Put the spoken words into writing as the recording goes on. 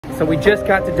So we just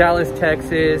got to Dallas,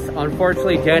 Texas.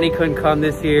 Unfortunately, Danny couldn't come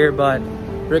this year, but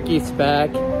Ricky's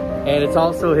back. And it's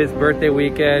also his birthday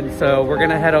weekend. So we're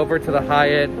gonna head over to the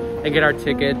Hyatt and get our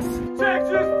tickets.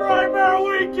 Texas Frightmare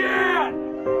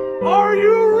Weekend! Are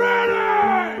you ready?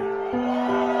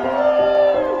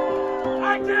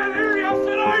 I can't hear you. I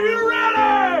said, are you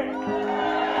ready?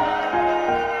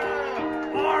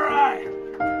 All right.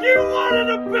 You wanted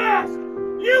the best.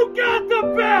 You got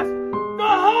the best. The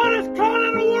hottest con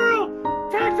in the world,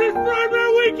 Texas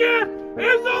Frightmare Weekend,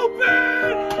 is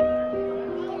open.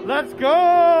 Let's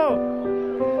go!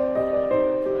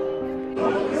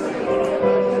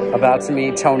 About to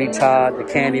meet Tony Todd, the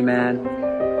Candyman.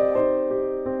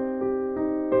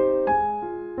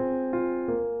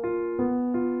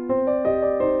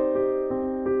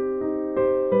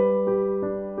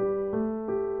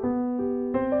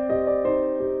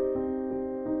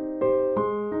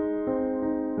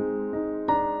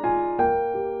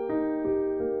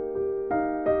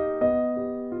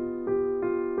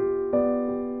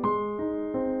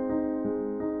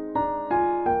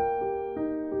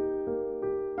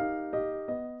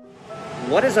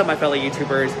 What is up, my fellow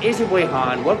YouTubers? It's your boy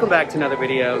Han. Welcome back to another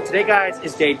video. Today, guys,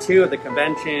 is day 2 of the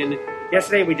convention.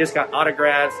 Yesterday, we just got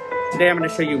autographs. Today, I'm going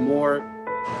to show you more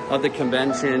of the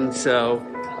convention. So,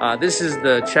 this is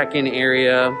the check-in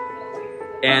area,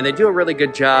 and they do a really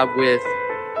good job with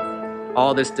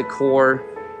all this decor.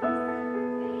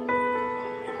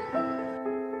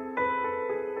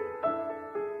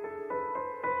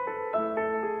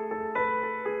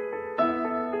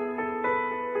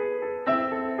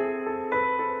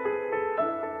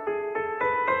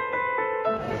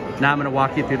 Now I'm gonna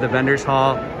walk you through the vendors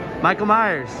hall. Michael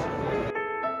Myers.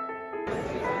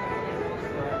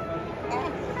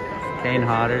 Kane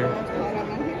Hodder.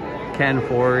 Ken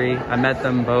Forey. I met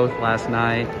them both last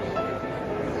night.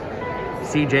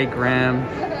 CJ Graham.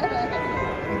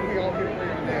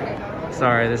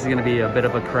 Sorry, this is gonna be a bit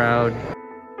of a crowd.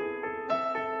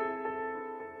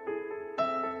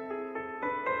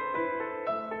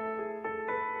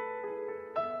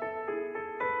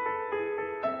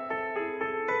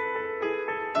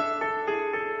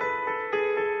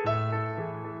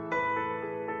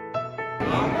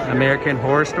 American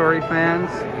Horror Story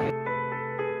fans.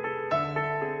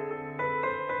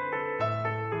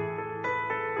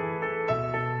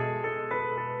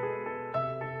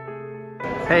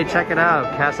 Hey, check it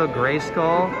out, Castle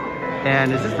Grayskull.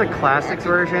 And is this the classics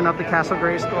version of the Castle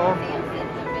Grayskull?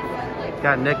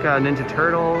 Got Ninja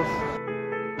Turtles.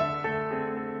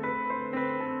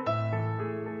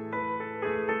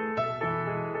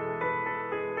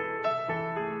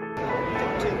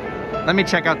 Let me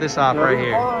check out this off right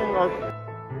here.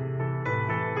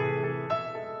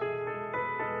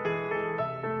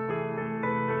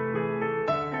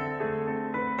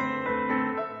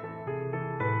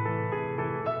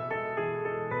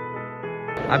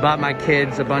 I bought my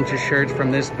kids a bunch of shirts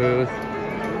from this booth.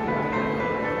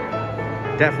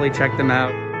 Definitely check them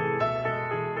out.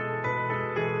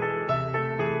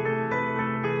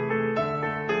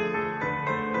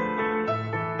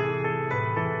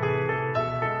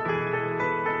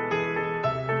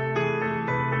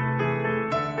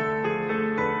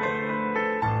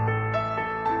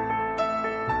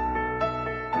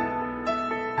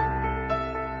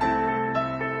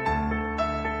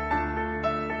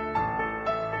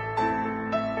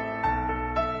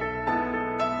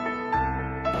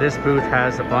 This booth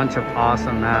has a bunch of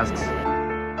awesome masks.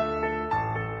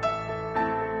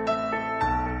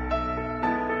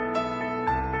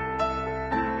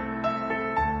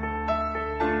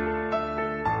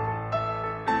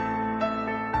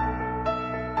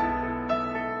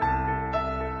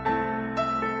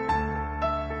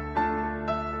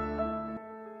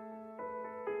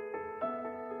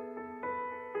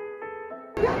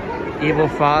 Evil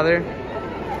Father.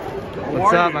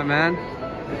 What's up, my man?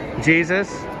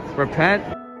 Jesus. Repent.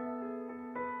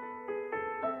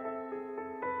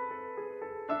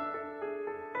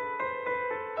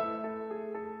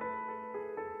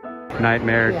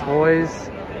 Nightmare Toys.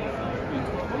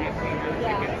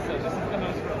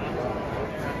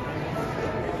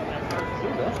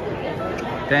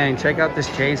 Dang, check out this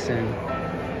Jason.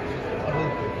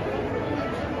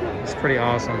 It's pretty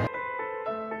awesome.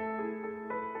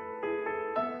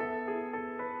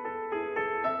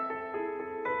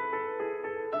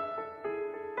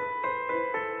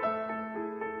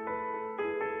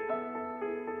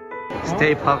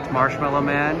 Stay Puft Marshmallow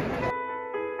Man.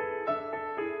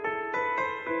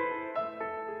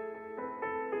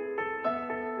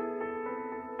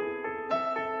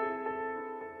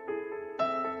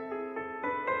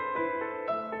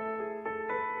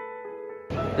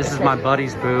 This is my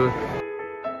buddy's booth.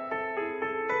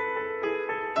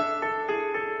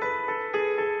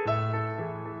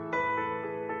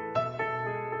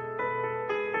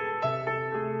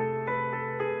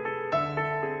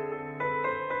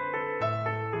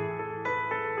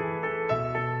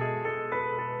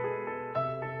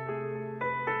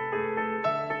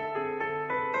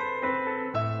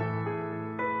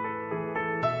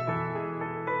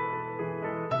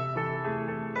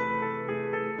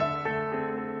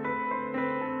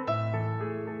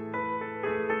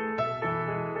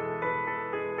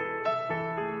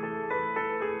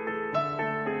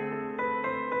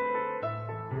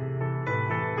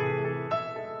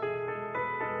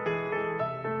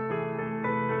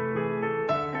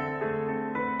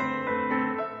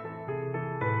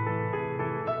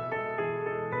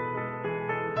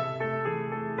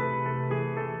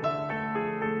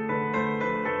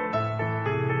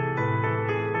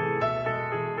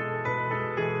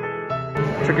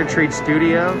 Trick or Treat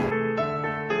Studio.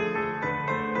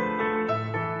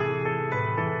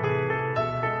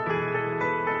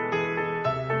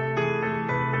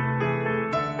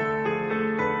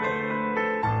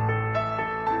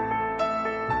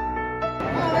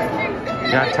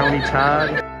 Got Tony Todd.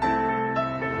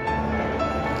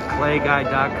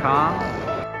 Clayguy.com.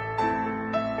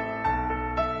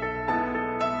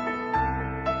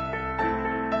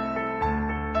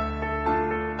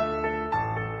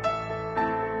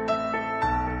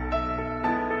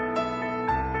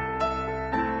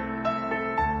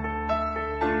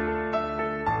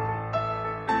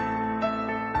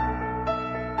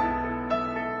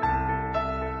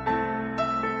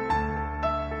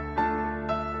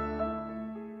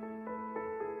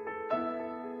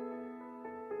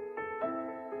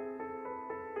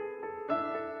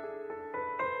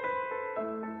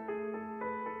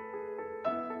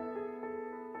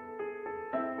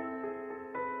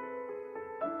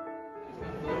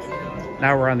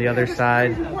 Now we're on the other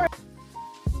side.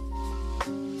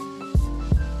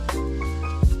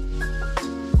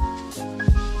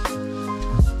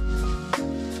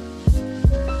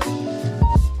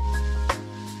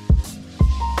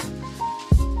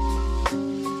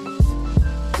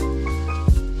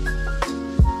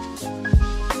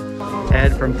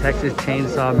 Ed from Texas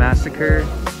Chainsaw Massacre.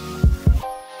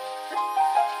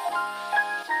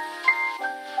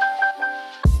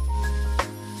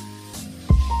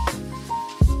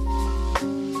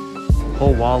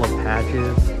 Whole wall of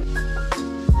patches.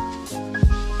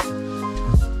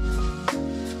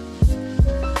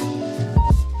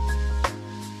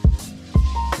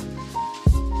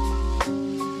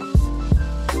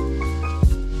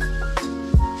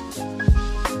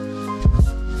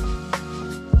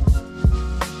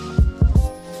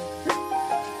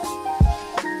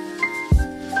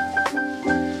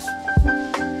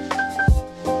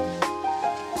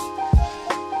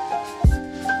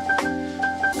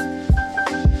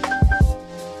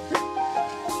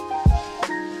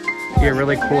 Be a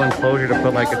really cool enclosure to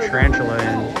put like a tarantula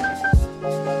in.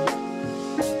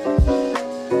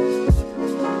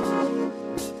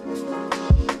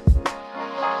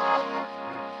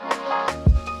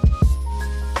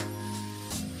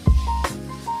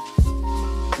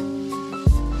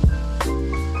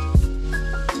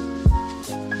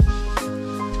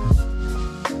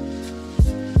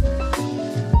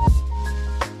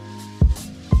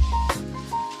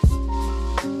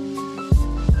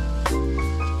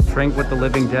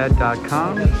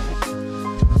 drinkwiththelivingdead.com.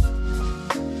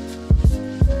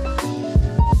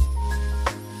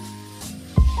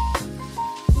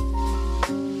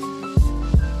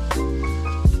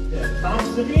 Tom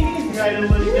Savini's Guide to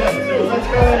the Living Dead. So let's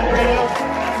go ahead and bring out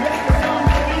Mr. Tom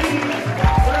Savini.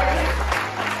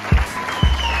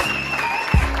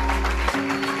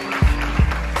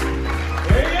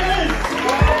 There he is.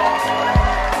 Mr.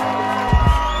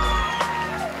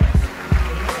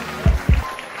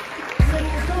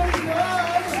 Tony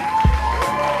Todd.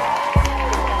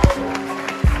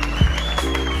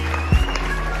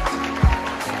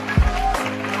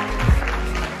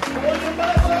 William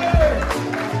Butler.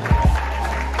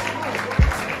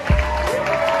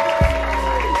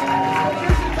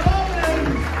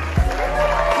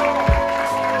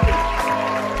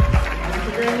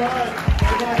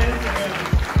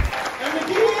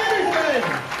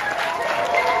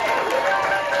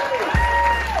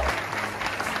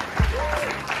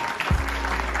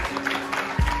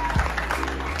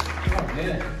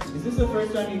 Is this the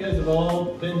first time you guys have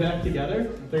all been back together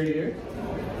in 30 years?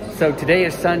 So today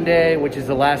is Sunday, which is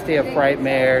the last day of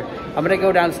Frightmare. I'm gonna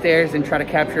go downstairs and try to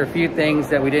capture a few things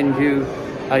that we didn't do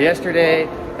yesterday,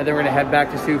 and then we're gonna head back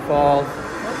to Sioux Falls.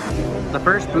 The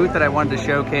first booth that I wanted to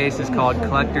showcase is called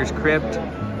Collector's Crypt,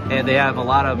 and they have a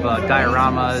lot of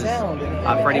dioramas,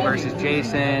 Freddy vs.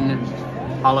 Jason,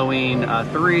 Halloween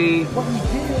 3,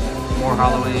 more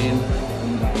Halloween,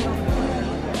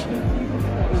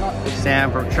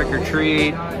 Sam from Trick or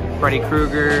Treat, Freddy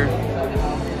Krueger,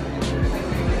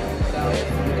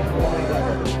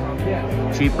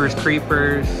 Jeepers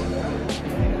Creepers,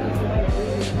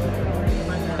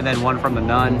 and then one from The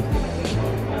Nun.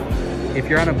 If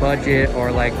you're on a budget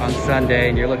or like on Sunday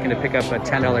and you're looking to pick up a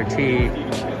 $10 tee,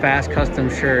 Fast Custom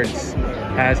Shirts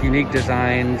has unique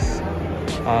designs,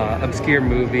 obscure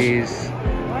movies.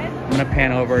 I'm gonna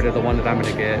pan over to the one that I'm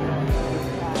gonna get.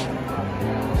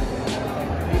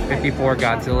 54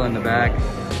 Godzilla in the back.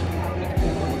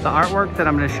 The artwork that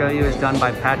I'm gonna show you is done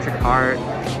by Patrick Hart.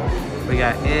 We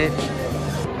got It,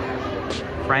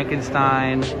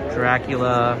 Frankenstein,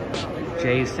 Dracula,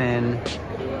 Jason,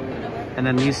 and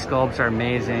then these sculpts are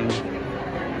amazing.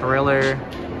 Thriller,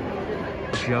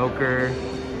 Joker,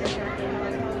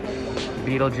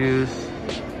 Beetlejuice,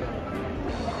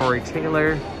 Corey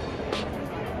Taylor,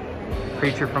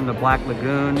 Creature from the Black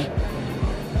Lagoon,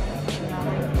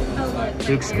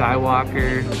 Luke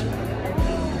Skywalker,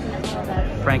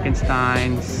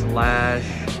 Frankenstein, Slash,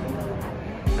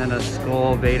 and a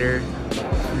Skull Vader.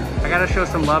 I gotta show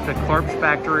some love to Corpse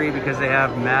Factory because they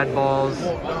have Mad Balls,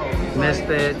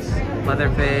 Misfits,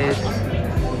 Leatherface.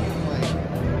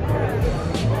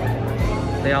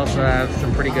 They also have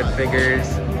some pretty good figures.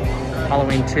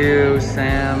 Halloween 2,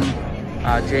 Sam,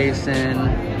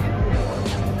 Jason,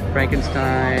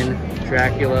 Frankenstein,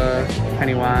 Dracula,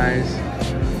 Pennywise.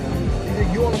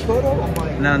 You want a photo?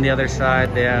 And then on the other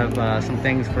side, they have some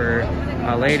things for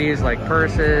ladies like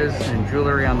purses and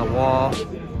jewelry on the wall.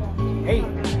 Hey,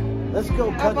 let's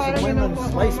go cut some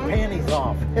women's lace panties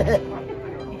off.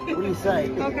 What do you say?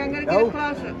 Okay, I'm gonna get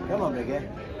closer. Come on, big guy.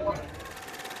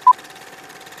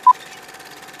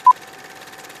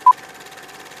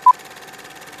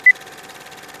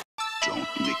 Don't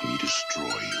make me destroy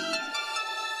you.